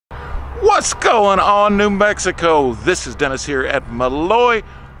What's going on, New Mexico? This is Dennis here at Melloy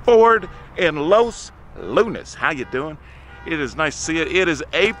Ford in Los Lunas. How you doing? It is nice to see you. It is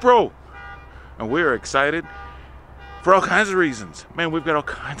April, and we're excited for all kinds of reasons. Man, we've got all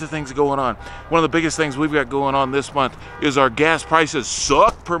kinds of things going on. One of the biggest things we've got going on this month is our gas prices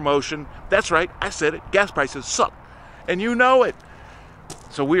suck promotion. That's right, I said it. Gas prices suck, and you know it.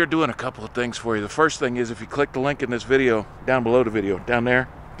 So we are doing a couple of things for you. The first thing is, if you click the link in this video, down below the video, down there,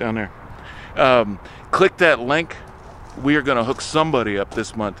 click that link. We are going to hook somebody up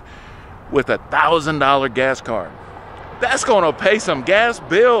this month with a $1,000 gas card. That's going to pay some gas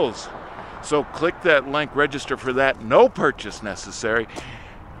bills. So click that link, register for that. No purchase necessary.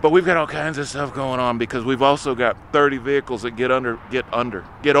 But we've got all kinds of stuff going on because we've also got 30 vehicles that get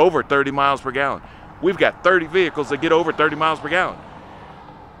over 30 miles per gallon. We've got 30 vehicles that get over 30 miles per gallon.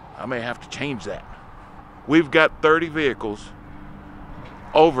 I may have to change that. We've got 30 vehicles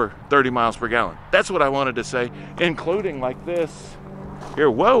over 30 miles per gallon. That's what I wanted to say, including like this. Here,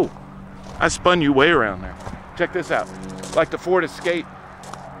 whoa, I spun you way around there. Check this out. Like the Ford Escape.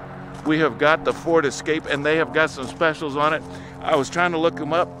 We have got the Ford Escape, and they have got some specials on it. I was trying to look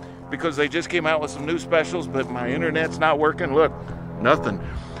them up because they just came out with some new specials, but my internet's not working. Look, nothing.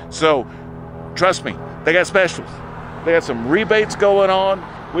 So, trust me, they got specials. They got some rebates going on.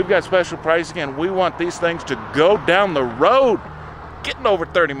 We've got special pricing, and we want these things to go down the road, getting over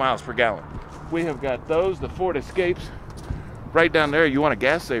 30 miles per gallon. We have got those, the Ford Escapes, right down there. You want a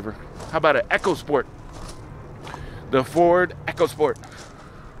gas saver? How about an EcoSport? The Ford EcoSport.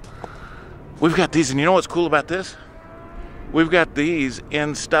 We've got these, and you know what's cool about this? We've got these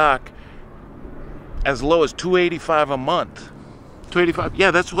in stock as low as $285 a month. $285,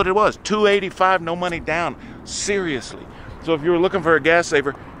 yeah, that's what it was. $285, no money down. Seriously. So if you were looking for a gas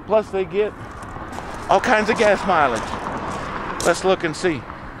saver, plus they get all kinds of gas mileage. Let's look and see.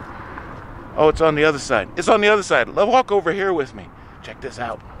 Oh, it's on the other side. It's on the other side. Walk over here with me. Check this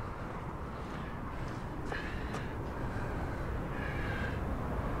out.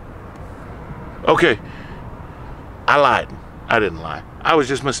 Okay, I lied. I didn't lie. I was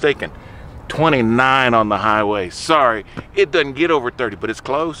just mistaken. 29 on the highway. Sorry, it doesn't get over 30, but it's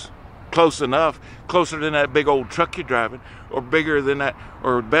close. Close enough. Closer than that big old truck you're driving, or bigger than that,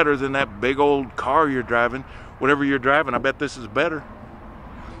 or better than that big old car you're driving. Whatever you're driving, I bet this is better.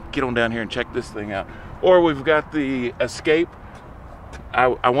 Get on down here and check this thing out. Or we've got the Escape.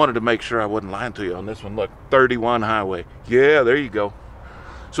 I wanted to make sure I wasn't lying to you on this one. Look, 31 highway. Yeah, there you go.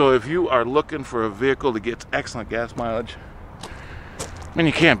 So if you are looking for a vehicle that gets excellent gas mileage, I mean,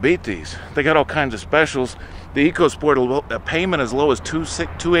 you can't beat these. They got all kinds of specials. The EcoSport, a payment as low as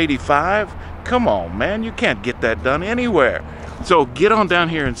 $285. Come on, man, you can't get that done anywhere. So get on down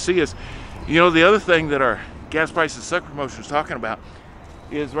here and see us. You know, the other thing that our gas prices suck promotion is talking about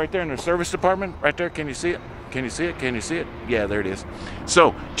is right there in the service department. Right there, can you see it? Can you see it? Can you see it? Yeah, there it is.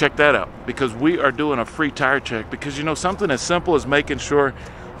 So check that out, because we are doing a free tire check. Because, you know, something as simple as making sure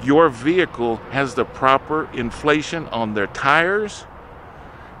your vehicle has the proper inflation on their tires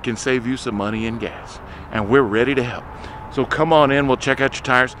can save you some money in gas, and we're ready to help. So come on in, we'll check out your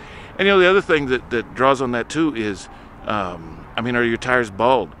tires. And you know, the other thing that draws on that too is, I mean, are your tires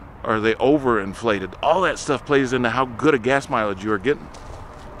bald? Are they overinflated? All that stuff plays into how good a gas mileage you are getting.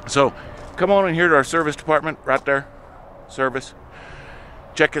 So come on in here to our service department, right there, service.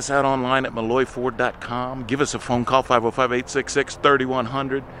 Check us out online at melloyford.com. Give us a phone call,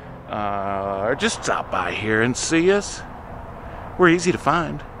 505-866-3100. Or just stop by here and see us. We're easy to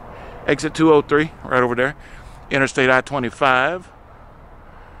find. Exit 203, right over there. Interstate I-25.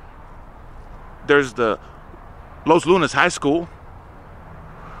 There's the Los Lunas High School.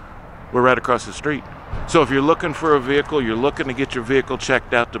 We're right across the street. So if you're looking for a vehicle, you're looking to get your vehicle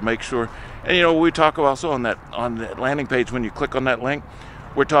checked out to make sure. And you know, we talk also on that landing page, when you click on that link,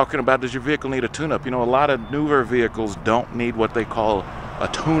 we're talking about, does your vehicle need a tune-up? You know, a lot of newer vehicles don't need what they call a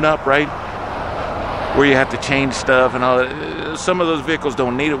tune-up, right? Where you have to change stuff and all that. Some of those vehicles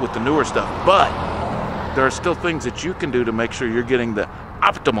don't need it with the newer stuff, but there are still things that you can do to make sure you're getting the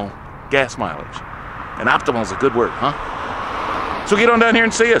optimal gas mileage. And optimal is a good word, huh? So get on down here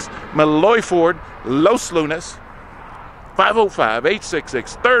and see us. Melloy Ford, Los Lunas,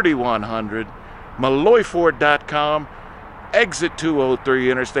 505-866-3100, melloyford.com, exit 203,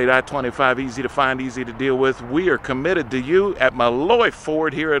 Interstate I-25, easy to find, easy to deal with. We are committed to you at Melloy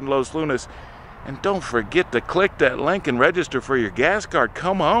Ford here in Los Lunas. And don't forget to click that link and register for your gas card.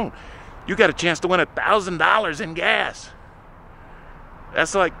 Come on. You got a chance to win $1,000 in gas.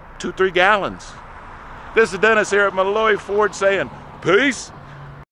 That's like 2-3 gallons. This is Dennis here at Melloy Ford saying, peace.